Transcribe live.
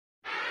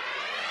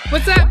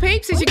What's up,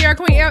 peeps? It's your girl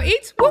Queen L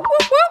Eats. Whoop,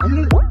 whoop,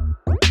 whoop.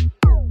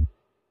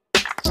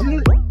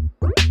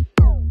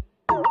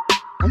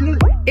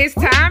 It's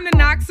time to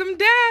knock some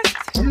dust.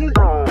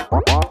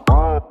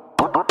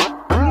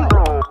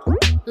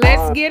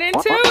 Let's get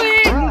into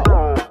it.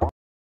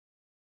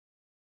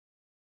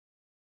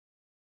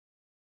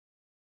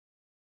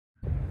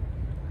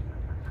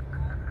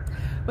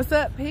 What's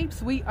up,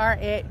 peeps? We are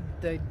at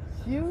the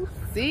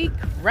Juicy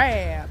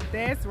Crab.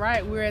 That's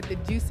right, we're at the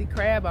Juicy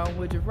Crab on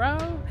Woodruff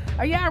Road.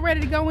 Are y'all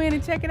ready to go in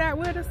and check it out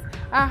with us?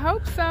 I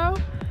hope so.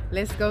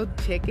 Let's go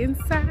check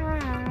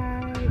inside.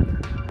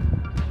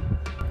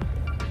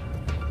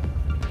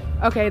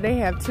 Okay, they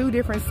have two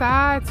different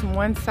sides.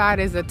 One side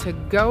is a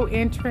to-go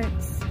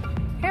entrance,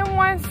 and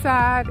one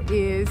side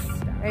is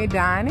a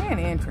dine-in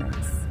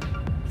entrance.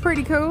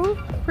 Pretty cool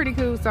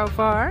so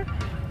far.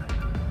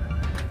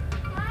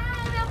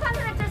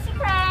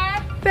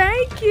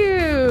 Thank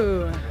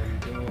you.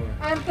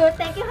 I'm good.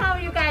 Thank you. How are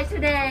you guys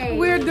today?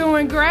 We're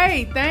doing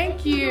great.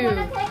 Thank you. You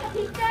want to take a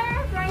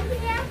picture right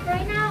here,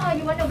 right now, or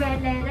you want to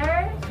wait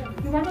later?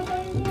 You want to go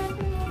in here?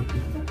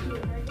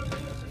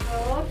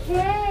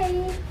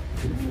 Okay.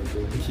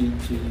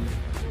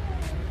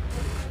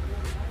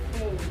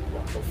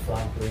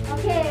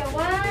 Okay,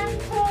 1,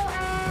 2,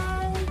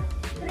 and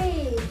 3.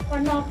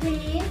 One more,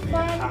 please.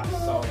 1,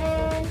 2,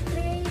 and 3.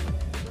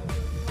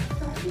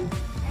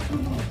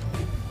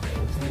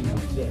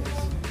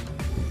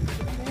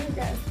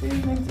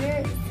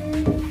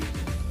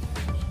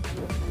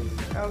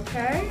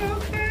 Okay.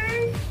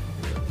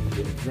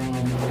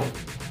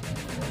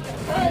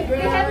 We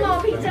have more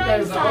pizza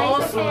inside,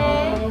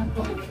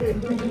 okay?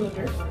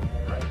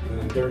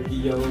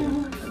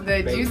 The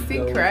Juicy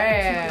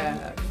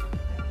Crab.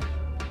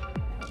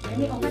 Let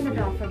me open the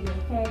door for you,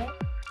 okay?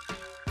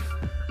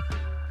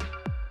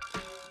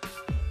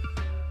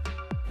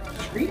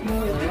 You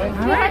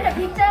had the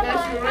pizza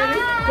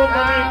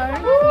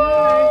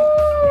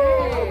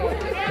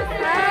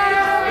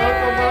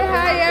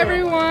Hi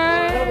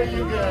everyone. How are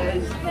you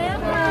guys?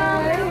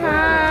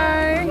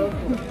 Hi.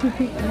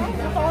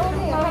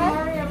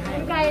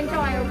 You guys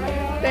enjoy, okay?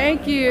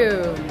 Thank you.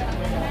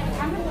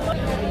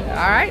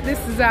 All right, this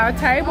is our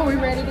table. We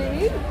ready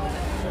to eat?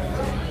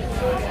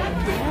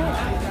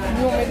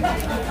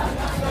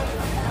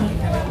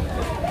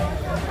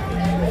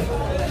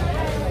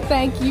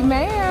 Thank you,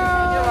 ma'am.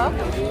 You're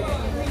welcome.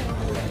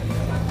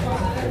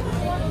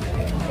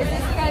 Is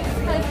this guys'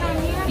 first time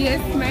here?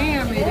 Yes,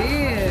 ma'am, it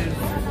is.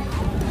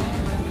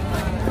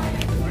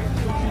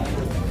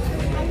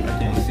 I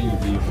can't see you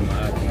from my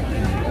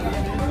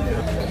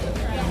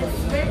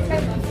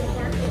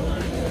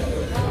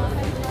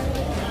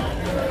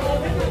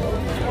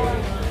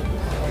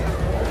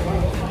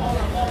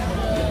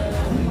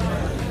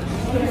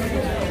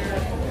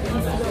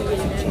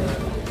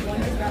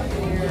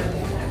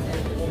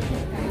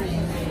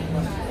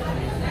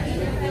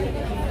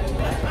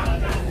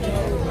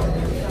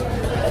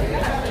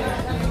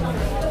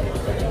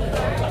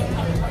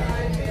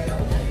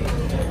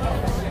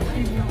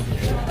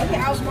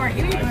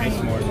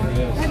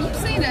Have you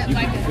seen that,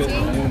 like a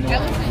king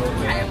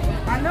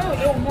elephant? I know.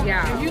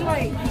 Yeah. If you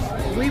like,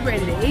 we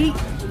ready to eat.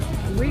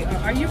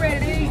 Are you ready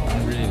to eat?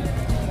 I'm ready.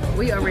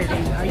 We are ready to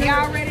eat. Are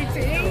y'all ready to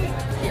eat?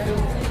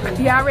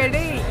 Y'all ready to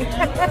eat?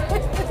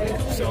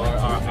 So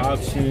our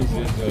options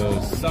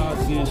is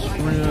sausage,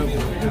 shrimp,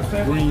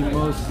 green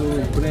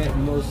mussels, black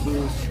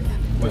mussels,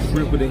 a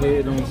shrimp with a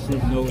head on,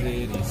 shrimp no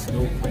head, and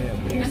snow crab.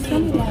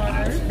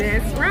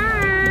 That's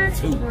right.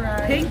 2.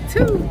 Pick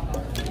 2.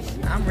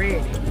 I'm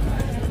ready.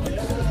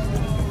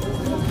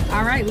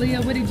 All right,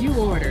 Leah, what did you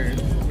order?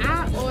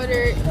 I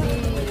ordered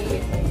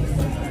the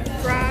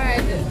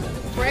fried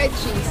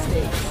cheese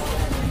sticks.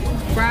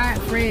 Fried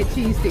Fred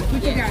cheese sticks.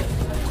 What you got?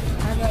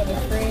 I got the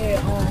Fred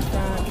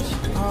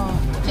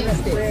cheese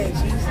sticks.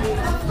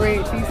 Fred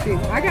cheese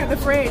sticks. I got the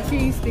Fred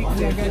cheese sticks. I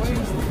got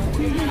cheese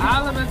sticks.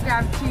 All of us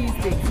got cheese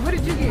sticks. What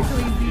did you get,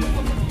 Sleazy?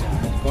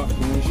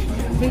 Popcorn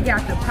shrimp. He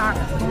got the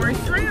popcorn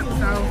shrimp,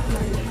 so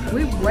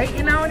we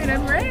waiting on it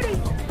and ready.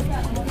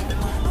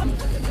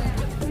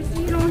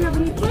 You don't have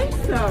any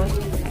plates though.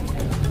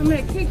 I'm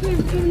gonna kick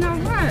him to no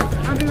what?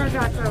 I'll be right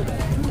back though.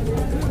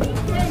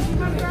 Hey, you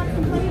wanna grab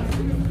some plates?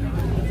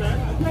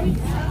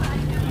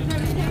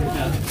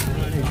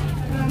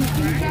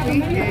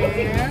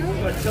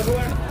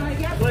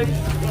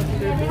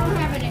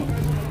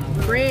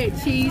 Fred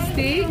cheese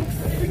sticks.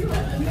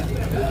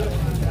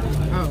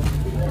 Oh.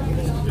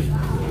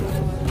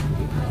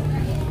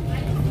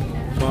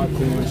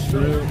 Popcorn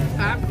shrimp.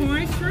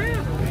 Popcorn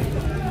shrimp.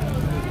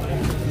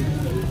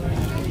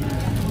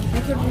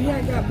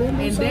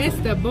 And that's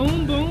the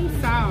boom boom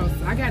sauce.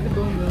 I got the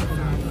boom boom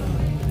sauce.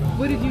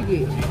 What did you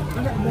get?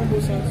 I got boom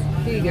boom sauce.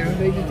 Here you go.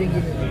 Baby, think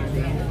you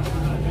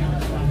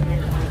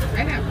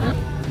I got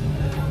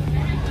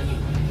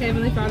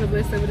Heavenly Father,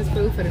 bless over this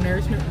food for the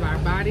nourishment of our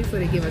bodies, so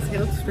they give us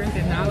health, strength,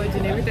 and knowledge,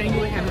 and everything you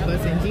would have of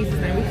us. In Jesus'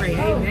 name we pray.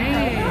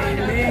 Amen.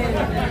 Amen.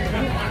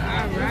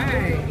 All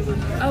right.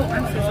 Oh,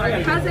 I'm so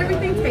sorry. How's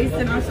everything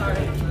tasting? I'm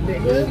sorry.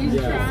 Good.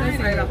 So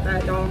sorry about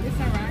that, dog. It's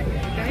all right.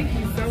 Thank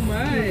you so much.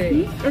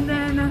 right. And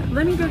then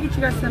let me go get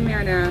you guys some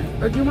marinara.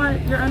 Or do you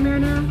want your own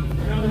marinara?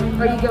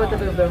 Or you go with the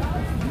boo boo?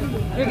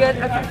 You're good?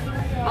 Okay.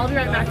 I'll be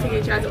right back to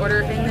get you guys'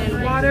 order. And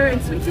then water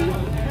and sweet tea?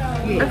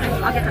 Yeah. Okay,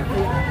 I'll get that for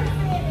you.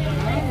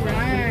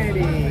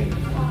 Alrighty.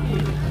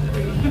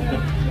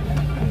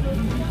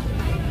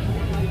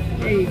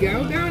 There you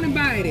go. Go on and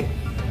bite it.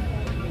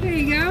 There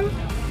you go.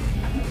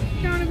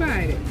 Go on and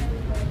bite it.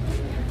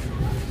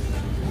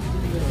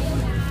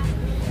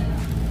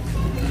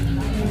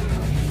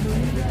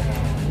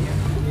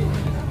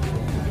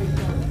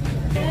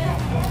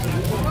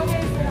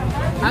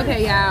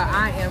 Okay, y'all,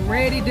 I am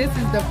ready. This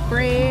is the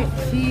Fred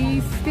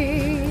cheese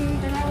stick.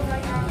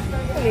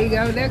 There you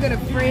go. Look at the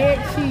Fred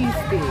cheese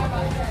stick.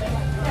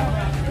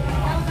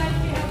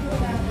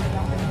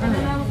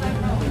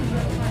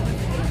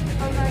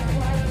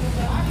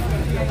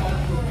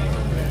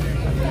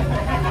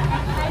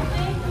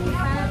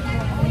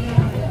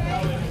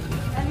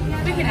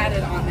 We can add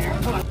it on there.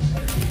 Hold on.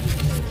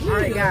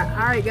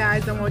 All right,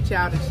 guys, I want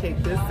y'all to check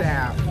this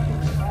out.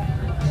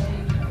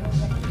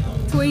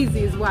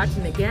 Tweezy is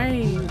watching the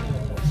game.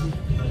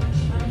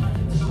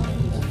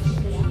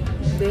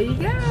 There you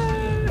go.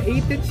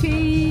 Eat the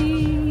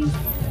cheese.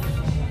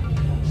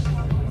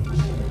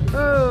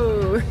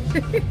 Oh.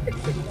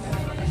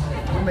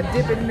 I'm gonna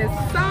dip it in this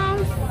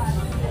sauce.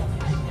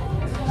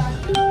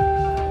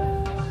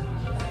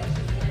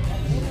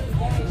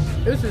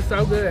 This is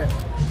so good.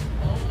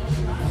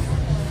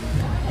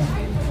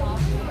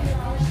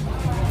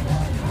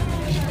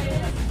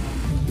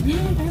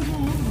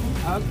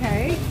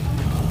 Okay.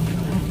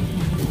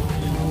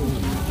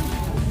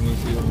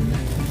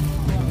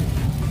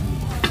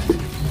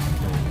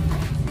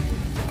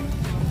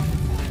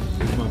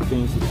 It's my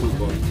fantasy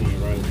football team,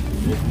 right?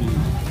 If we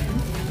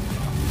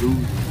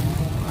lose,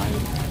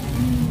 right?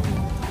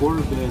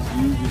 Quarterbacks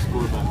usually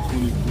score about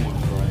 20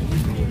 points, right?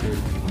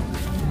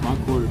 My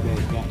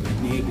quarterback got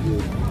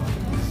negative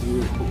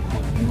 0.12.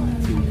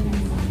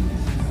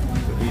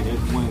 So then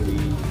that's one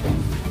league.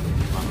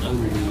 My other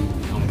league,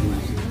 I'm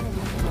losing.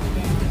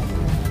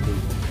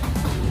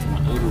 My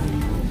other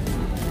league,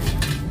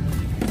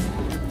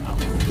 I'm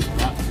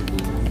about to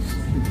lose.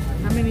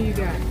 How many you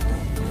got?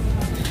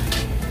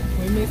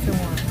 We missing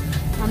one.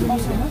 How many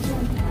you got?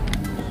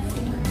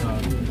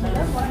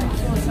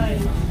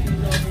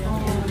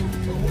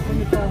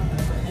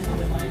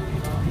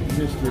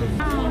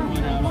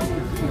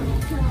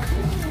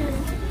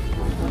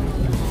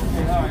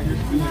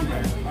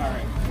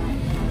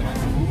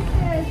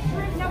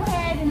 No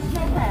head and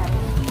snow crab.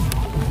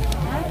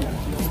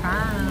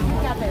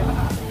 Got there.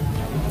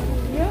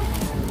 You?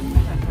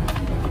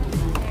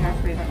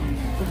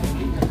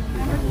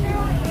 Number 2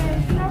 is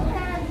snow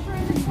crab,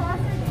 shrimp and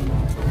sausage,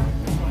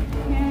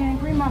 and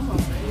green mussel.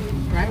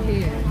 Right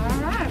here. All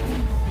right.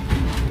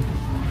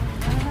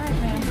 All right,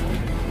 ma'am.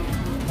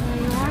 There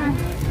you are.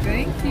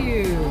 Thank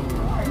you.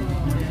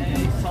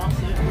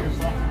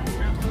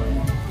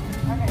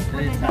 Okay, so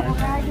they double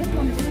bag this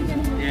one,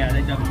 vegan? Yeah,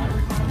 they double it.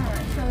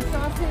 Alright, so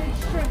sausage,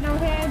 shrimp, no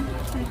head.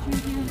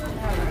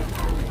 Alright.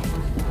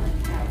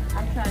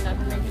 I'm trying not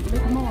to make it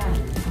look more.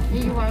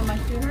 Here you are, my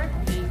sweetheart.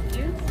 Thank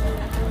you.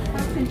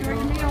 Folks, enjoy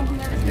your meal.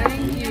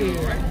 Thank you.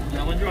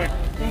 Now enjoy.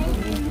 Thank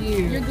you.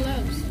 Your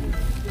gloves.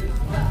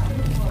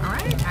 All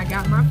right, I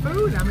got my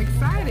food. I'm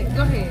excited.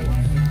 Go ahead.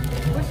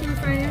 What she was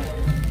saying?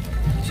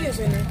 Cheers,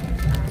 in there.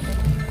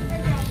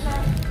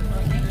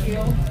 Thank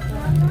you.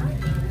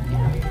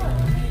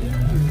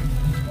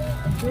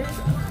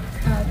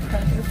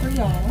 For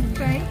y'all.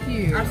 Thank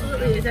you.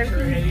 Absolutely. Is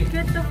everything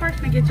good so far?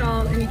 Can I get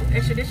y'all any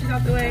extra dishes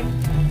out the way?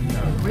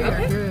 We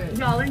are good.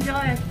 Y'all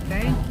enjoy.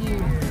 Thank you.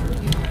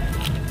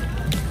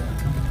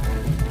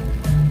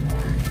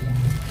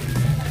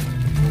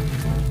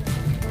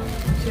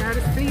 Try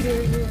to see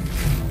there.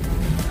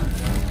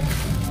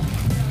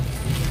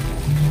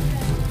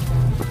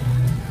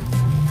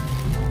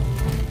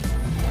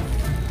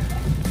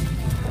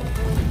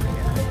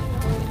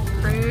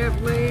 Crab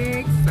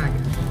legs, I got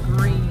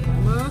green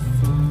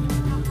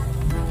mussels,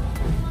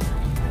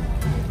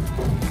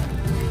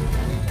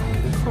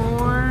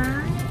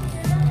 corn,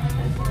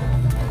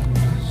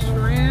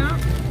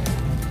 shrimp.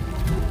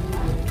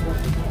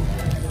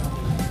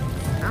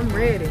 I'm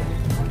ready.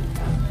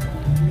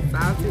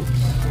 Sausage.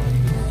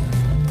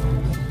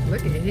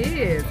 Look at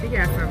his. He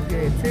got something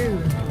good too.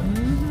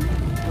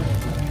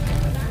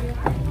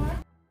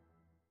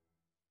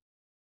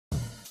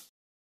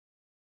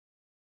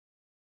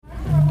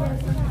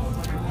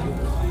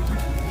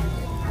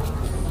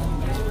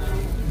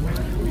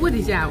 What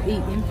is y'all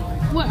eating?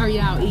 What are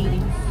y'all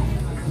eating?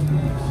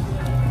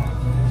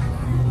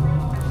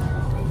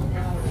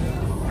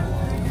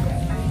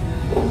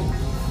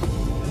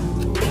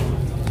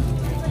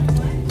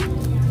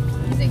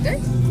 Is it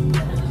good?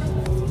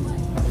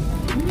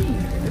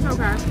 It's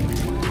okay.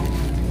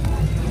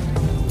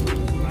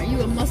 Are you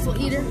a mussel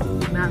eater?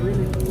 Not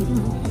really.